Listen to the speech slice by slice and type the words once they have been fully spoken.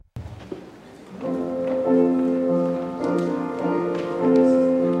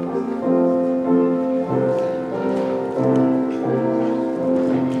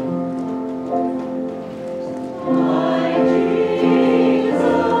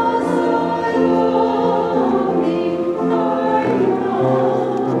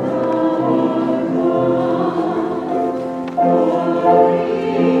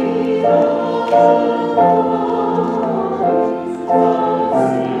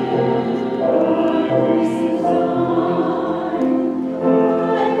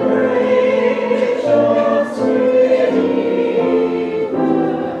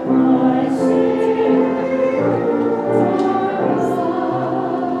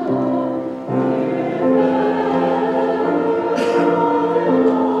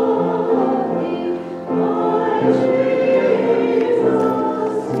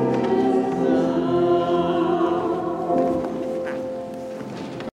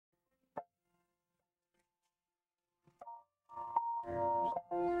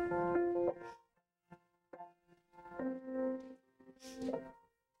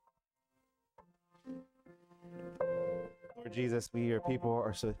Jesus, we, your people,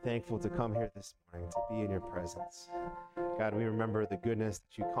 are so thankful to come here this morning to be in your presence. God, we remember the goodness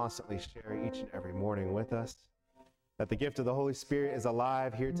that you constantly share each and every morning with us, that the gift of the Holy Spirit is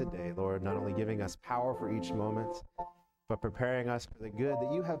alive here today, Lord, not only giving us power for each moment, but preparing us for the good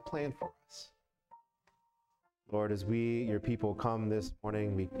that you have planned for us. Lord, as we, your people, come this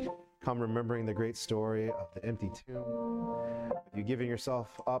morning, we come remembering the great story of the empty tomb, of you giving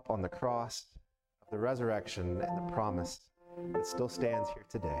yourself up on the cross, of the resurrection and the promise that still stands here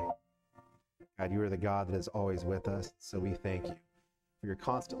today. God, you are the God that is always with us, so we thank you for your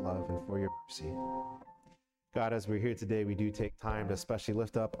constant love and for your mercy. God, as we're here today, we do take time to especially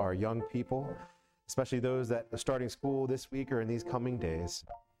lift up our young people, especially those that are starting school this week or in these coming days.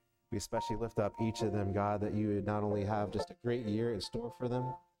 We especially lift up each of them, God, that you would not only have just a great year in store for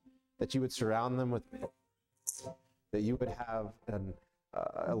them, that you would surround them with that you would have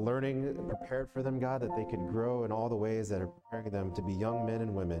a learning prepared for them, God, that they could grow in all the ways that are preparing them to be young men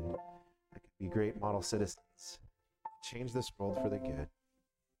and women that could be great model citizens, change this world for the good.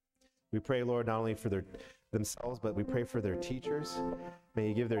 We pray, Lord, not only for themselves, but we pray for their teachers. May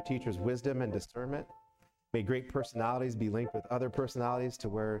you give their teachers wisdom and discernment. May great personalities be linked with other personalities to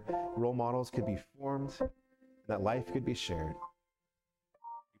where role models could be formed and that life could be shared.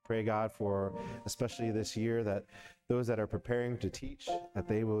 We pray, God, for especially this year that those that are preparing to teach, that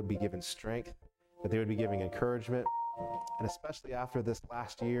they will be given strength, that they would be given encouragement, and especially after this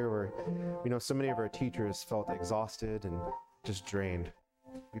last year where we know so many of our teachers felt exhausted and just drained.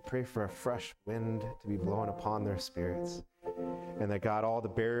 We pray for a fresh wind to be blown upon their spirits, and that, God, all the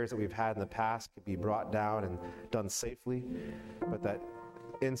barriers that we've had in the past could be brought down and done safely, but that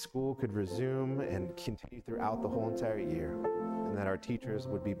in school could resume and continue throughout the whole entire year, and that our teachers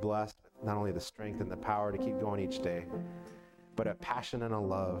would be blessed with not only the strength and the power to keep going each day, but a passion and a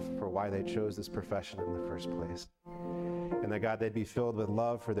love for why they chose this profession in the first place. And that, God, they'd be filled with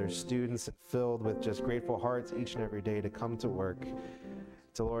love for their students and filled with just grateful hearts each and every day to come to work.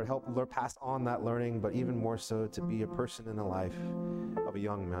 So, Lord, help pass on that learning, but even more so to be a person in the life of a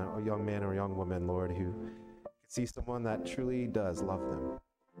young man or a young woman, Lord, who can see someone that truly does love them,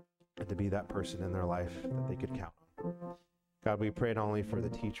 and to be that person in their life that they could count on. God, we pray not only for the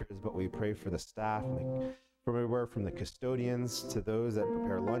teachers, but we pray for the staff, from everywhere from the custodians to those that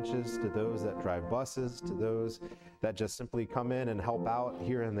prepare lunches, to those that drive buses, to those that just simply come in and help out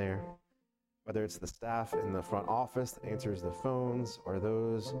here and there. Whether it's the staff in the front office that answers the phones, or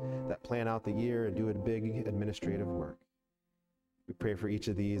those that plan out the year and do a big administrative work. We pray for each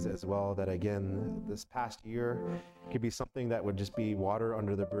of these as well, that again, this past year could be something that would just be water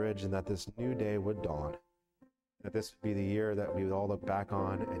under the bridge, and that this new day would dawn. That this would be the year that we would all look back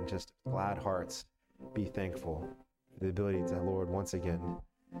on and just glad hearts be thankful for the ability to, Lord, once again,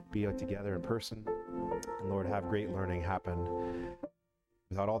 be together in person, and Lord, have great learning happen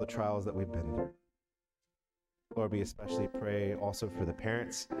without all the trials that we've been through. Lord, we especially pray also for the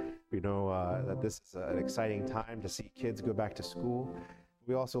parents. We know that this is an exciting time to see kids go back to school.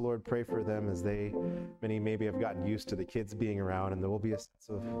 We also, Lord, pray for them as many maybe have gotten used to the kids being around, and there will be a sense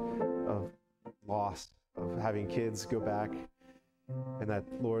of loss of having kids go back, and that,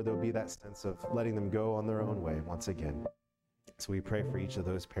 Lord, there'll be that sense of letting them go on their own way once again. So we pray for each of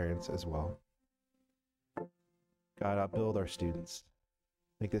those parents as well. God, upbuild our students.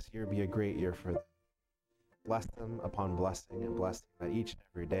 Make this year be a great year for them. Bless them upon blessing and blessing, that each and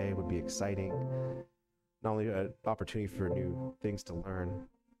every day would be exciting. Not only an opportunity for new things to learn,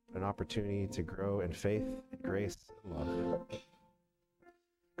 but an opportunity to grow in faith and grace and love.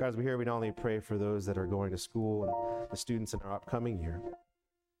 God, as we hear, we not only pray for those that are going to school and the students in our upcoming year.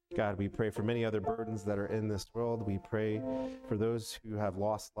 God, we pray for many other burdens that are in this world. We pray for those who have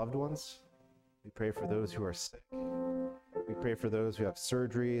lost loved ones. We pray for those who are sick. We pray for those who have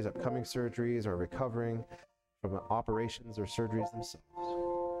surgeries, upcoming surgeries, or recovering from operations or surgeries themselves.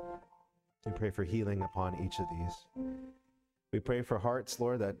 We pray for healing upon each of these. We pray for hearts,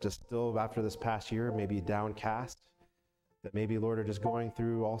 Lord, that just still after this past year may be downcast, that maybe, Lord, are just going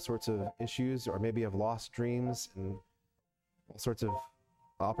through all sorts of issues, or maybe have lost dreams and all sorts of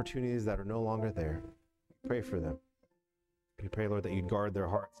opportunities that are no longer there. We pray for them. We pray, Lord, that you'd guard their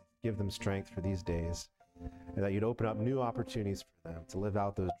hearts, give them strength for these days, and that you'd open up new opportunities for them to live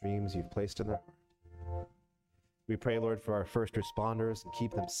out those dreams you've placed in their heart. We pray, Lord, for our first responders and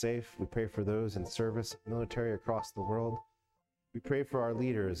keep them safe. We pray for those in service, military across the world. We pray for our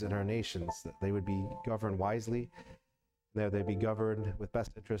leaders in our nations, that they would be governed wisely, that they be governed with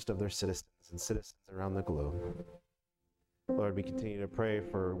best interest of their citizens and citizens around the globe. Lord, we continue to pray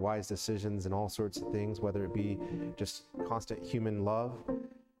for wise decisions in all sorts of things, whether it be just constant human love,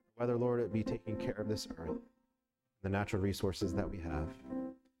 whether, Lord, it be taking care of this earth. the natural resources that we have.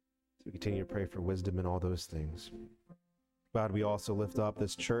 So we continue to pray for wisdom in all those things. God, we also lift up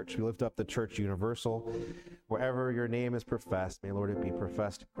this church. We lift up the Church Universal. Wherever your name is professed, may, Lord, it be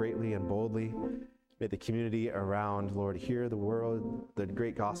professed greatly and boldly. May the community around, Lord, hear the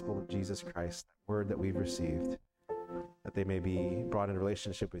great gospel of Jesus Christ, that word that we've received, that they may be brought in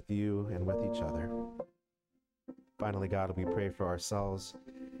relationship with you and with each other. Finally, God, we pray for ourselves.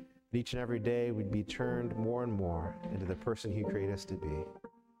 That each and every day we'd be turned more and more into the person you created us to be.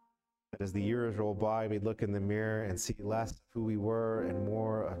 That as the years roll by, we'd look in the mirror and see less of who we were and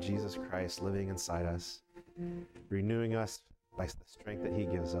more of Jesus Christ living inside us, renewing us by the strength that he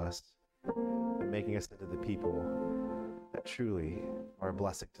gives us, and making us into the people that truly are a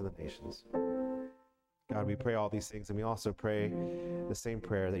blessing to the nations. God, we pray all these things, and we also pray the same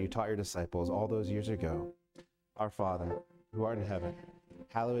prayer that you taught your disciples all those years ago. Our Father, who art in heaven,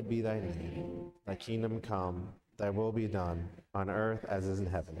 hallowed be thy name. Thy kingdom come, thy will be done, on earth as is in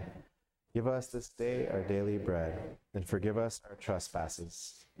heaven. Give us this day our daily bread, and forgive us our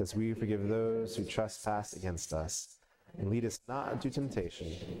trespasses, as we forgive those who trespass against us. And lead us not into temptation,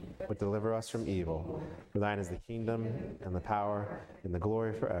 but deliver us from evil. For thine is the kingdom, and the power, and the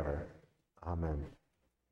glory forever. Amen.